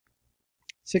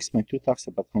6.2 talks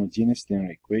about homogeneous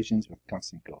linear equations with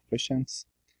constant coefficients.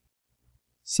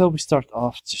 So we start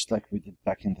off just like we did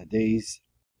back in the days.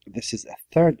 This is a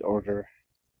third order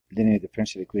linear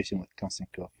differential equation with constant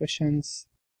coefficients.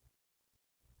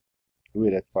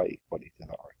 We let y equal e to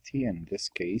the rt, and in this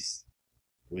case,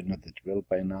 we know the drill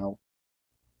by now.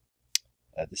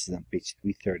 This is on page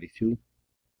 332.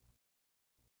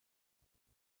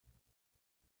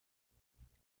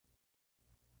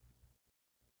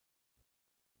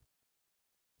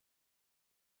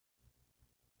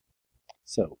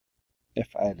 So, if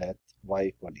I let y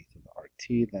equal e to the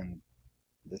rt, then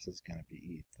this is going to be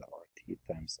e to the rt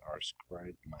times r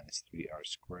squared minus 3r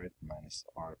squared minus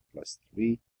r plus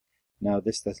 3. Now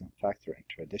this doesn't factor in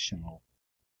traditional.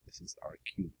 This is r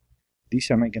cubed. These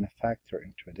are not going to factor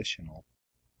in traditional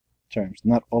terms.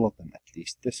 Not all of them, at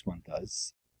least. This one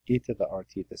does. E to the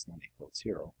rt does not equal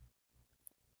 0.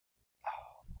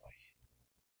 Oh boy.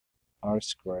 R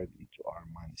squared into r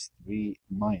minus 3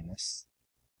 minus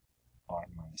r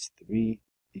minus 3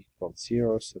 equals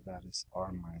 0. So that is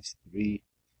r minus 3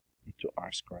 into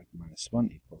r squared minus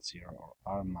 1 equals 0, or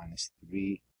r minus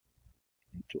 3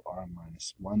 into r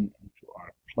minus 1 into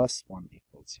r plus 1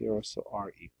 equals 0. So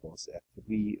r equals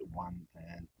 3, 1,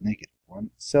 and negative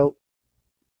 1. So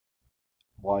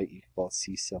y equals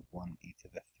c sub 1 e to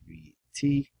the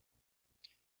 3t.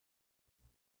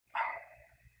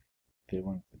 They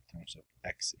want in terms of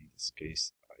x in this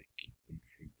case. I keep on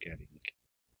forgetting.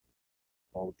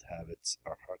 Old habits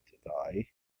are hard to die.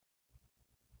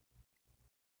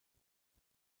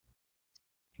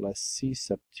 Plus c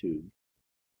sub 2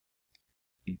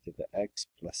 e to the x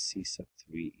plus c sub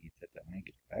 3 e to the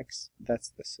negative x. That's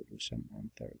the solution, and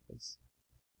there it is.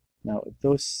 Now, if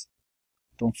those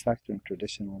don't factor in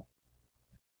traditional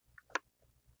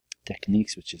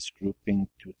techniques, which is grouping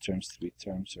 2 terms, 3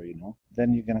 terms, or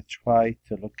then you're going to try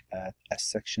to look at a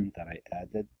section that I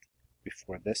added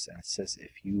before this, and it says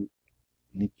if you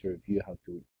need to review how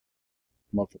to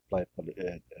multiply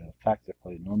factor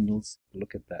polynomials,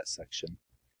 look at that section.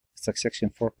 It's like section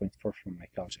 4.4 from my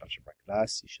college algebra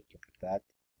class. You should look at that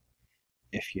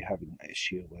if you have an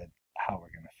issue with how we're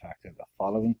going to factor the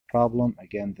following problem.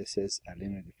 Again, this is a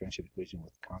linear differential equation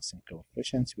with constant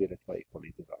coefficients. We let y equal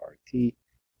e to the rt.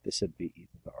 This would be e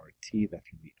to the rt. That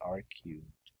would be r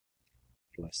cubed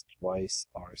plus twice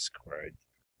r squared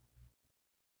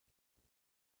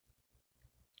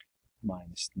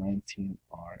minus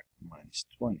 19r minus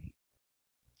 20.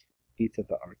 E to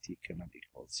the rt cannot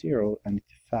equal 0. I need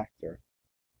to factor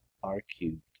r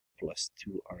cubed plus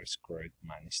 2r squared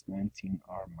minus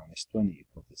 19r minus 20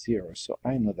 equal to 0. So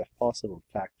I know the possible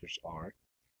factors are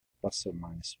plus or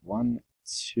minus 1,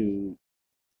 2,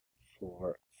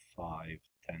 4, 5,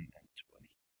 10, and 20.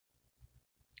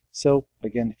 So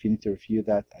again, if you need to review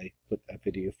that, I put a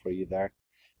video for you there.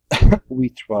 We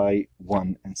try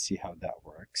 1 and see how that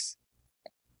works.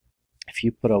 If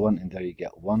you put a 1 in there, you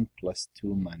get 1 plus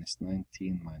 2 minus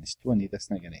 19 minus 20. That's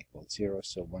not going to equal 0,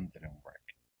 so 1 didn't work.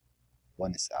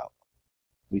 1 is out.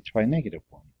 We try negative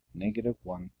 1. Negative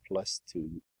 1 plus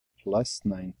 2 plus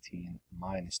 19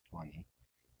 minus 20.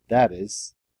 That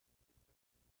is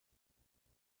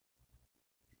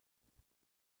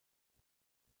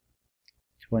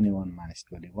 21 minus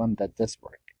 21. That does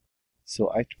work. So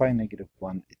I try negative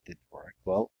 1. It did work.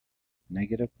 Well,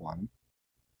 negative 1,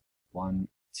 1,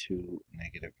 2,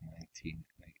 negative 19,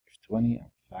 negative 20.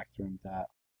 I'm factoring that.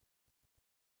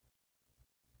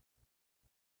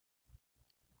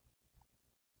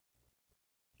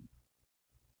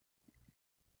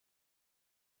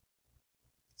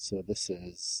 So this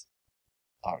is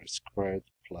r squared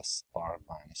plus r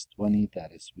minus 20.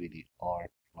 That is really r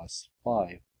plus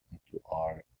 5 into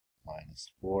r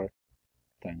minus 4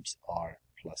 times r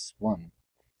plus 1.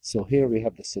 So here we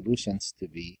have the solutions to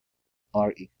be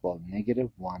r equal negative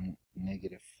 1,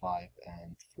 negative 5,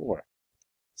 and 4.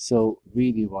 So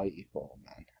really y equal,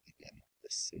 man, again, the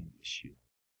same issue.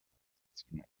 It's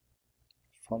going to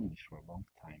follow me for a long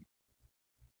time.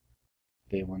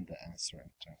 They want the answer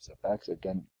in terms of x.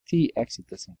 Again, tx, it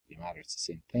doesn't really matter, it's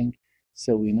the same thing.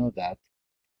 So we know that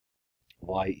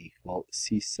y equal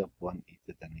c sub 1 e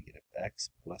to the negative x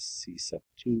plus c sub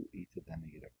 2 e to the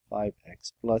negative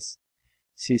 5x plus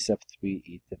c sub 3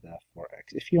 e to the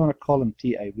 4x. If you want to call them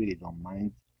t, I really don't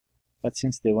mind. But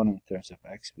since they want in terms of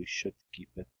x, we should keep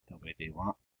it the way they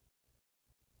want.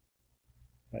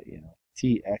 But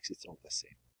tx, it's all the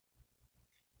same.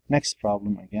 Next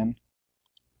problem again.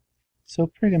 So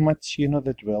pretty much you know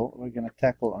the drill. We're going to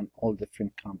tackle on all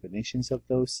different combinations of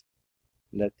those.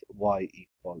 Let y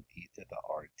equal e to the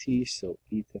rt. So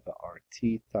e to the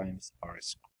rt times r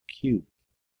cubed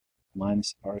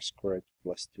minus r squared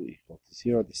plus 2 equal to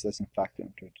 0. This doesn't factor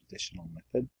into a traditional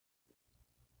method.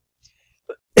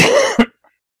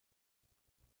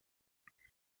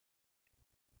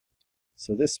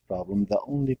 So this problem, the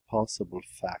only possible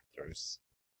factors,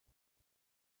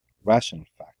 rational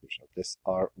factors of this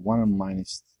are 1 and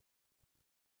minus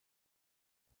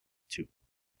 2,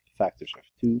 factors of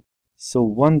 2. So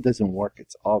 1 doesn't work,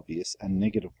 it's obvious, and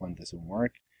negative 1 doesn't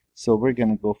work. So we're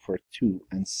going to go for 2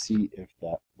 and see if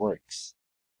that works.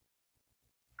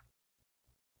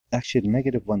 Actually,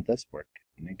 negative 1 does work.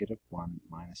 Negative 1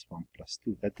 minus 1 plus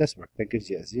 2. That does work. That gives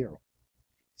you a 0.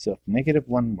 So if negative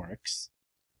 1 works,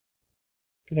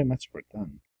 pretty much we're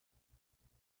done.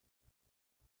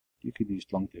 You could use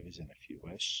long division if you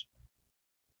wish.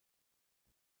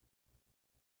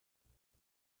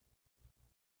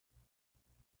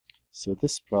 So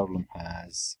this problem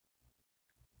has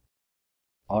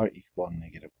r equal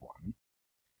negative 1,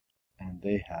 and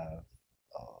they have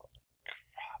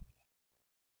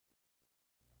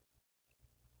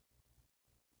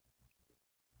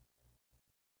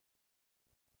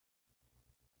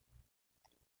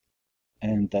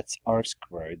and that's r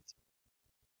squared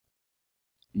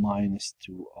minus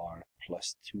 2r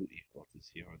plus 2 equal to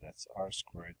 0. That's r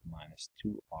squared minus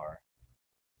 2r.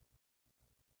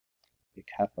 Take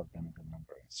half of them the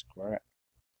number and square it.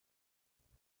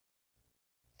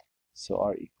 So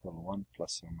r equal 1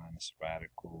 plus or minus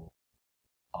radical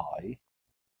I,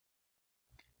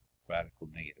 radical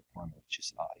negative 1, which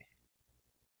is I.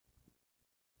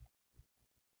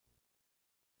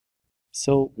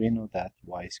 So we know that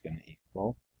y is going to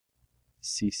equal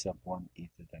c sub 1 e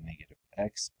to the negative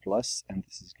x plus, and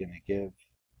this is going to give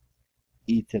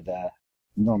e to the,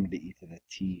 normally e to the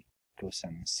t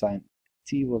cosine and sine.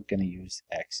 T we're going to use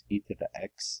x, e to the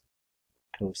x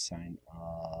cosine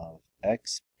of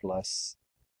x plus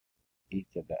e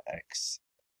to the x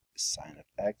sine of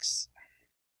x.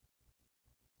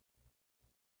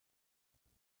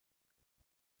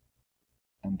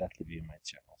 And that will be my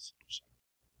general solution.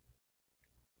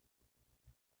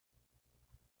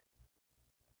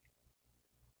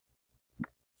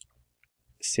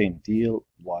 Same deal,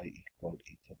 y equal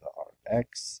e to the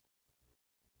rx,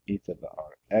 e to the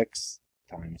rx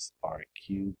times r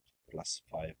cubed plus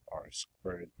 5r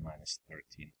squared minus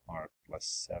 13r plus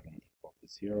 7 equal to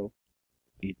 0.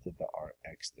 E to the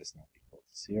rx does not equal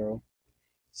to 0.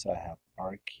 So I have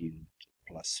r cubed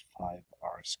plus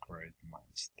 5r squared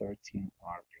minus 13r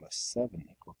plus 7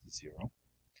 equal to 0.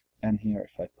 And here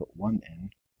if I put 1 in,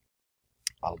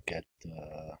 I'll get,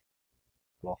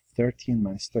 well, 13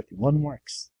 minus 31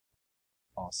 works.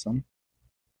 Awesome.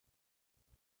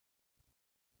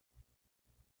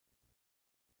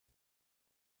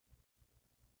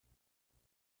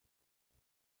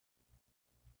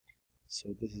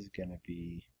 So this is going to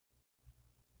be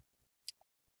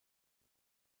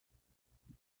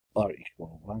r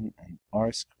equal 1 and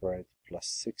r squared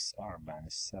plus 6r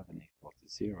minus 7 equal to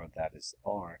 0. That is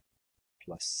r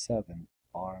plus 7,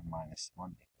 r minus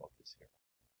 1 equal to 0.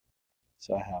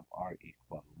 So I have r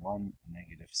equal 1,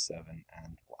 negative 7,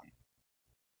 and 1.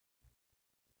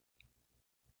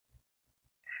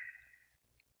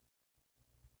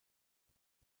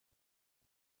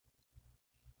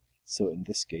 So in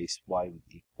this case, y would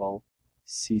equal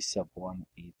c sub 1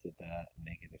 e to the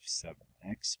negative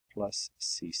 7x plus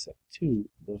c sub 2.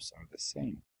 Those are the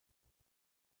same.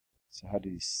 So how do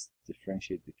you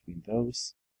differentiate between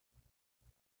those?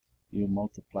 You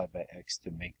multiply by x to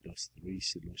make those three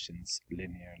solutions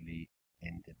linearly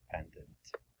independent.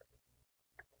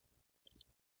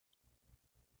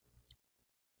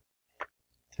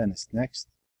 Ten is next.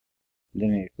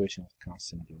 Linear equation with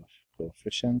constant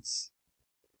coefficients.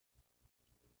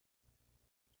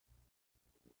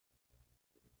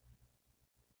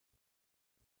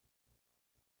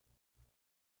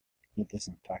 It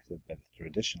doesn't factor by the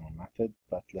traditional method,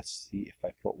 but let's see, if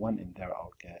I put 1 in there,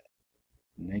 I'll get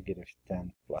negative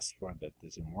 10 plus 4. That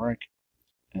doesn't work.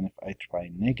 And if I try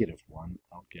negative 1,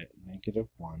 I'll get negative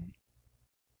 1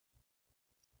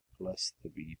 plus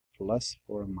 3 plus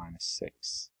 4 minus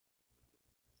 6.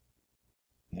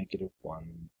 Negative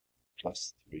 1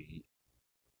 plus 3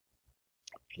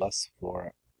 plus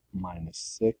 4 minus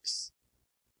 6.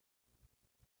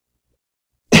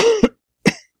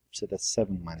 So that's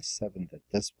 7 minus 7. That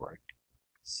does work.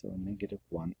 So negative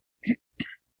 1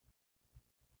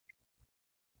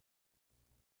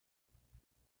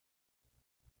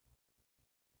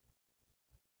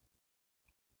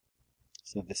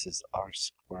 so this is r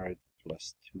squared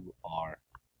plus 2r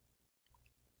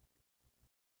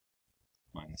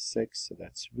minus 6. So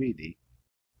that's really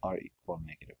r equal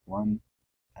negative 1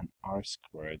 and r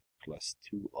squared plus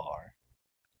 2r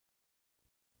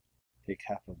take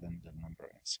half of the middle number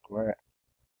and square it.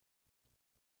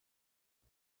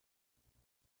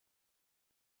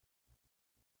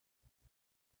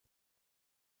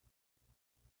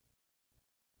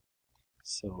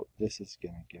 So this is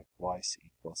going to give y is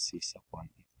equal c sub 1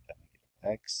 e to the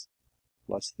negative x,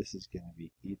 plus this is going to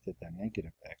be e to the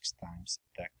negative x times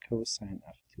the cosine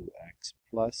of 2x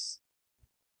plus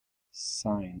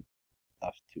sine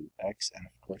of 2x, and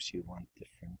of course you want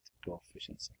different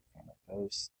coefficients in front of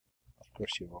those. Of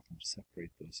course you're welcome to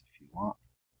separate those if you want.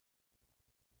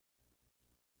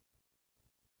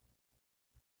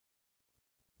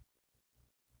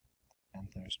 And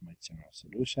there's my general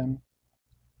solution.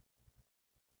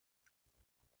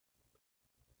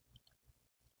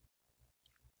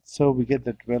 So we get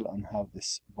the drill on how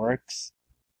this works.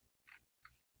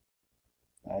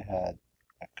 I had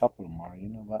a couple more, you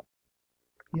know what?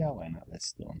 Yeah, why not?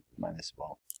 Let's do them. Might as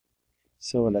well.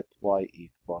 So let y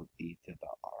equal e to the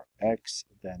rx,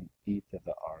 then e to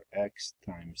the rx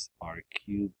times r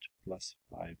cubed plus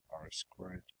 5r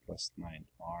squared plus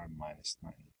 9r minus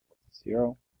 9 equals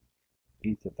 0.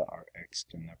 E to the rx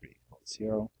can never equal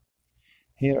 0.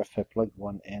 Here, if I plug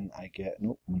 1 in, I get,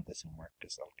 nope, 1 doesn't work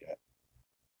because I'll get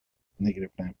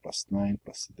negative 9 plus 9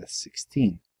 plus that's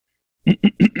 16.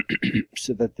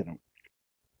 So that didn't work.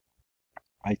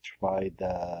 I tried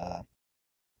the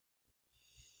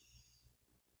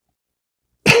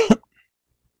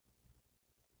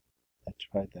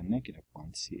negative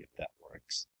 1, see if that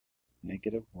works.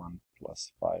 Negative 1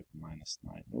 plus 5 minus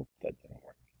 9. Nope, that didn't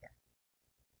work either.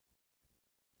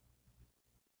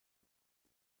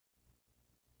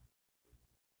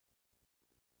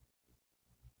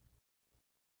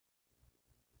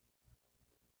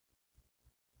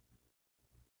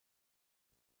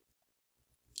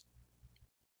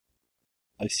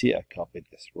 I see I copied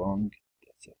this wrong.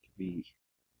 That's a 3.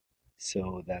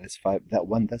 So that is 5. That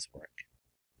 1 does work.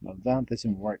 No, that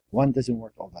doesn't work. 1 doesn't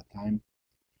work all the time.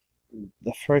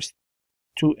 The first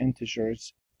 2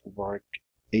 integers work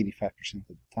 85%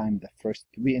 of the time. The first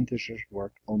 3 integers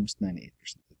work almost 98%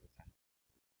 of the time.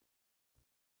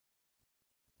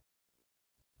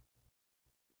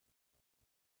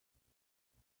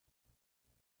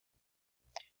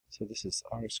 So this is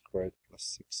r squared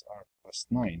plus 6r plus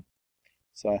 9.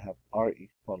 So I have r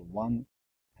equal 1,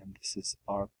 and this is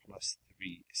r plus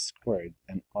 3 squared,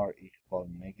 and r equal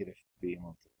negative 3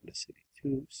 multiplicity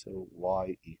 2. So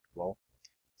y equal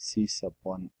c sub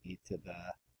 1 e to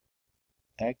the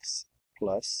x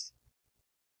plus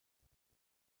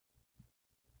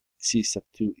c sub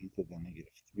 2 e to the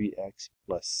negative 3x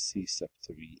plus c sub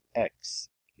 3x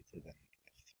e to the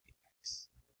negative 3x.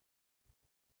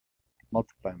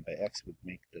 Multiplying by x would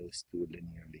make those two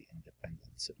linearly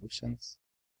independent solutions.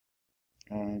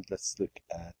 And let's look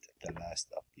at the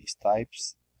last of these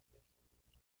types.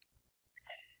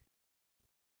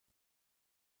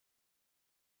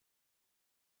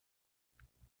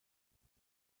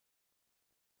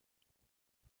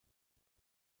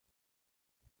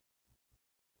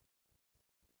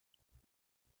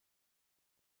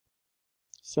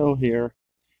 So here,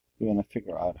 we're going to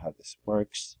figure out how this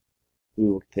works. We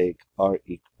will take r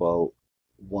equal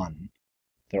 1.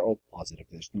 They're all positive.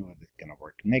 There's no way that's going to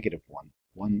work. Negative 1.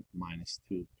 1 minus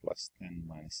 2 plus 10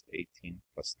 minus 18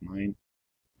 plus 9.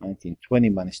 19, 20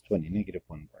 minus 20. Negative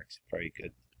 1 works. Very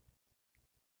good.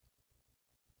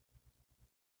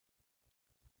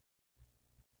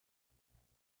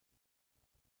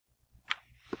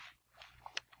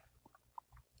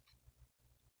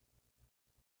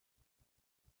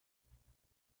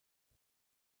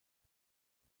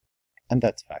 And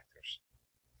that's factors.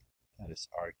 That is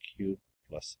r cubed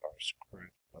plus r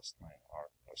squared plus 9r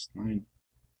plus 9.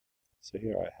 So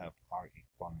here I have r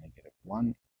equal negative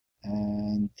 1,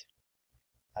 and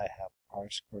I have r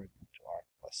squared into r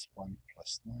plus 1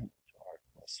 plus 9 into r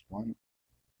plus 1,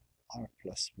 r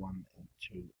plus 1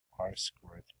 into r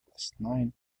squared plus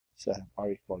 9. So I have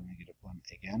r equal negative 1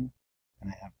 again,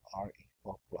 and I have r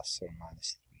equal plus or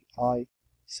minus 3i.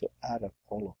 So out of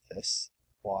all of this,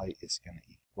 y is going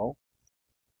to equal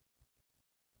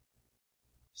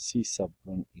c sub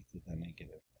 1 e to the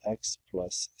negative x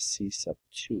plus c sub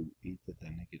 2 e to the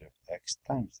negative x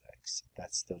times x.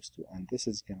 That's those two. And this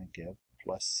is going to give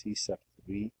plus c sub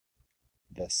 3,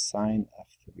 the sine of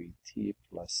 3t,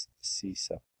 plus c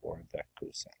sub 4, the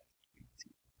cosine of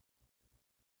 3t.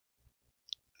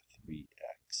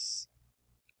 3x.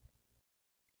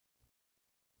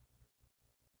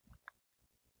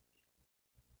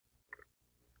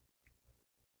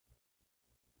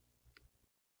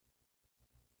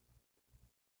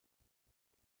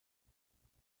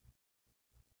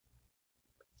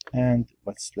 And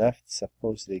what's left,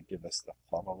 suppose they give us the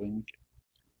following.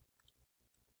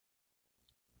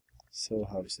 So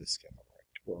how is this going to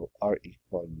work? Well, r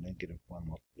equal -1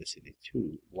 multiplicity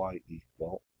 2, y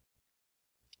equal,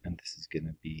 and this is going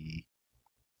to be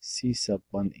c sub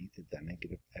 1 e to the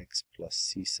negative x plus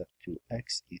c sub 2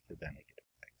 x e to the negative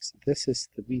x. This is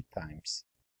 3 times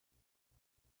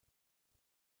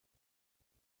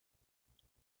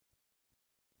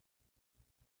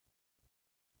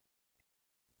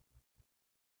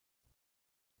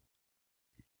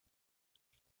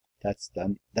that's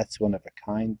done. That's one of a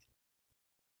kind.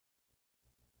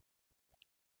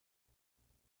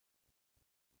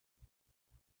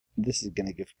 This is going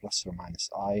to give plus or minus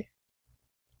I.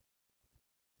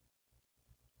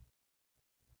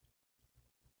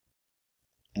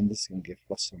 And this can give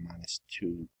plus or minus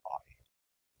 2i.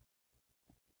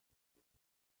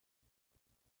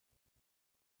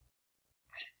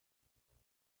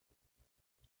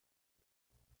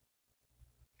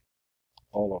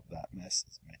 All of that mess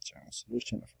is my general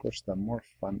solution. Of course, the more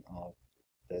fun of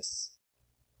this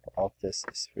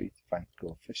is for you to find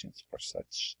coefficients for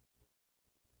such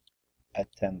a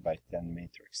 10 by 10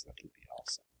 matrix. That would be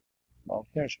awesome. Well,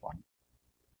 here's one.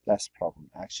 Last problem.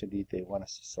 Actually, they want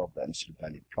us to solve the initial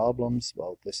value problems.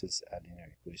 Well, this is a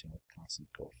linear equation with constant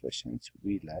coefficients.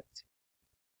 We let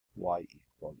y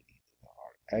equal e to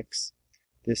the rx.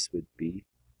 This would be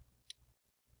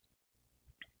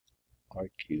r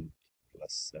cubed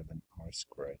plus 7r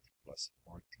squared plus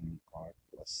 14r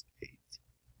plus 8.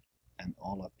 And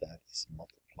all of that is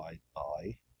multiplied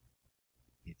by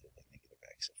e to the negative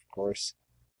x. Of course,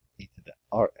 e to the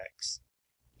rx.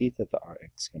 E to the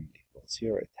rx can be equal to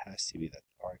 0. It has to be that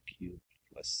r cubed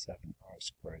plus 7r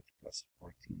squared plus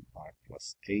 14r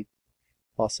plus 8.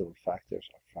 Possible factors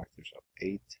are factors of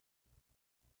 8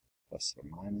 plus or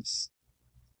minus.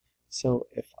 So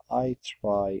if I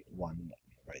try 1, let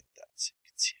me write that so you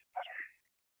can see it better.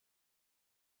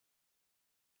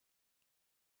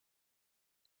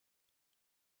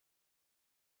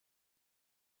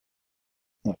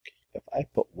 Okay, if I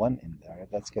put 1 in there,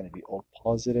 that's going to be all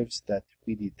positives. That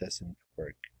really doesn't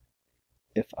work.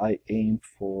 If I aim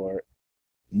for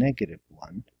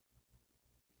 -1,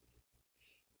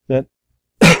 then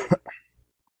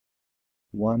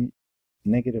 1,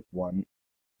 -1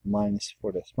 minus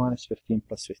 4, that's minus 15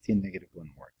 plus 15,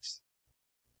 -1 works.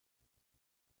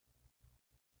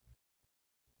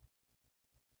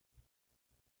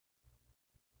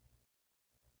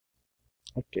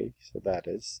 Okay, so that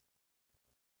is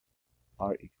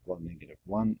r equal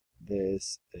 -1.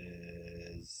 This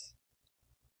is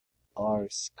r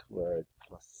squared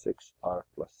plus 6r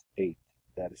plus 8.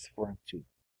 That is 4 and 2.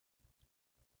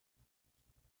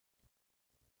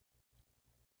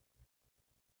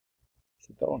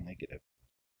 So they're all negative.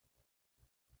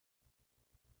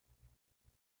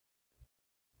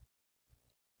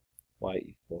 Y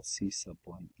equals c sub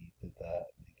 1 e to the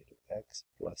negative x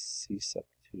plus c sub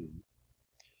 2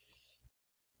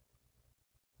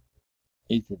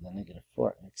 e to the negative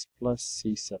 4x plus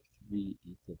c sub 3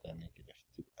 e to the negative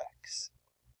 2x.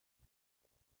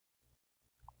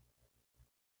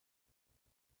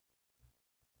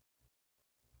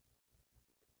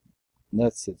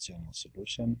 That's the general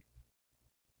solution.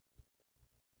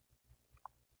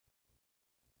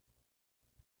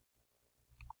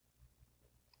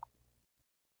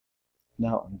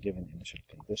 Now I'm given initial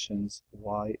conditions.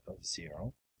 Y of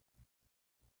 0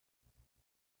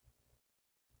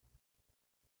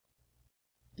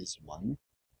 is 1.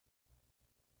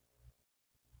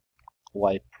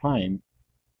 Y prime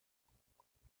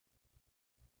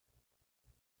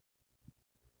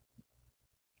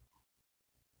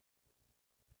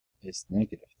is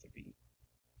 -3.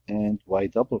 And y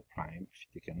double prime, if you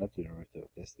take another derivative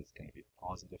of this, is going to be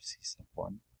positive c sub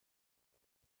 1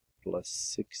 plus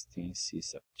 16 c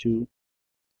sub 2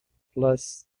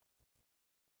 plus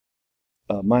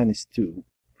minus 2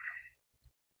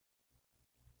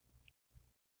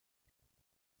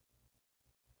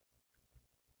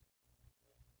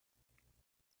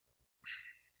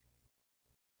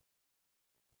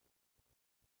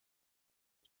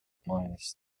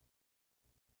 minus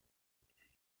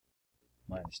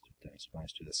 2 times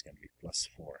minus 2, that's going to be plus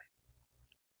 4.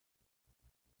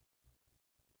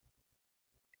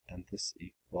 And this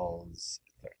equals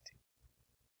 13.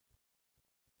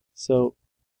 So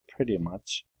pretty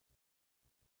much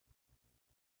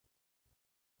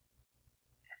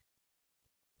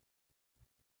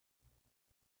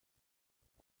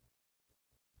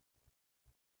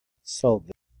solve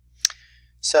this.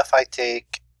 So if I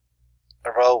take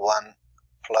row 1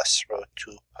 plus row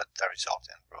 2, put the result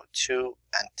in row 2,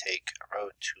 and take row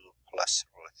 2 plus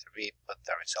row 3, put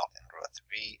the result in row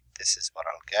 3. This is what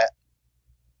I'll get.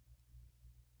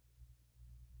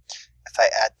 If I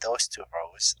add those two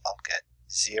rows, I'll get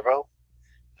 0,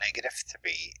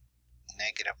 -3,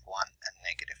 -1, and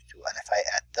 -2. And if I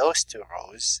add those two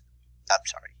rows, I'm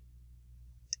sorry,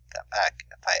 take that back.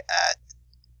 If I add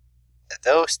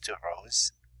those two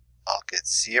rows, I'll get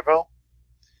 0,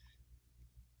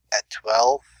 a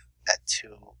 12, a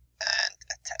 2, and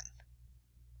a 10.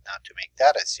 Now to make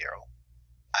that a 0,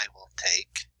 I will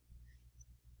take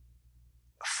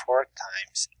 4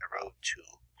 times row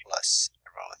 2 plus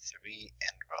row 3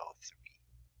 and row 3.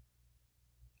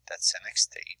 That's the next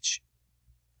stage.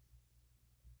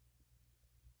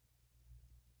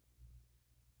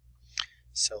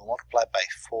 So multiply by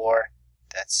 4,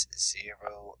 that's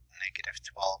 0,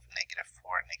 -12,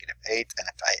 -4, -8. And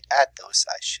if I add those,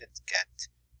 I should get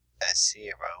a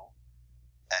 0,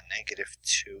 a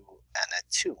 -2, and a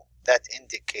 2. That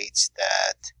indicates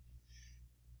that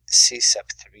C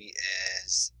sub 3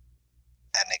 is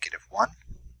a -1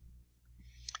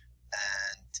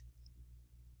 and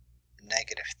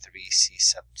 -3 C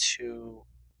sub 2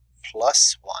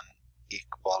 plus 1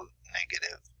 equal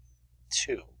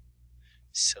 -2.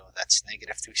 So that's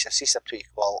 -3. So C sub 2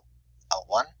 equal a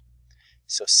 1.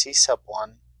 So C sub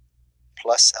 1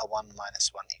 plus a 1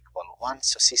 minus 1 equal 1.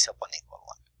 So C sub 1 equal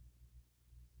 1.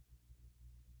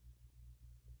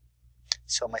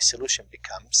 So my solution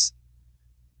becomes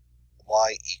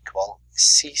y equal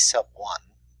C sub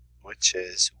 1, which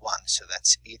is 1. So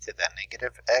that's e to the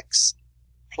 -x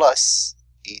plus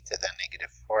e to the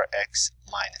 -4x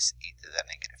minus e to the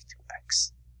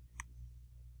 -2x.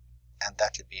 And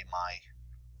that will be my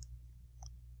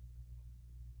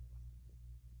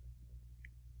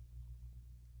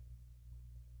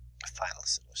final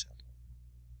solution.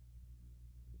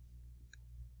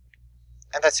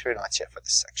 And that's pretty much it for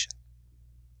this section.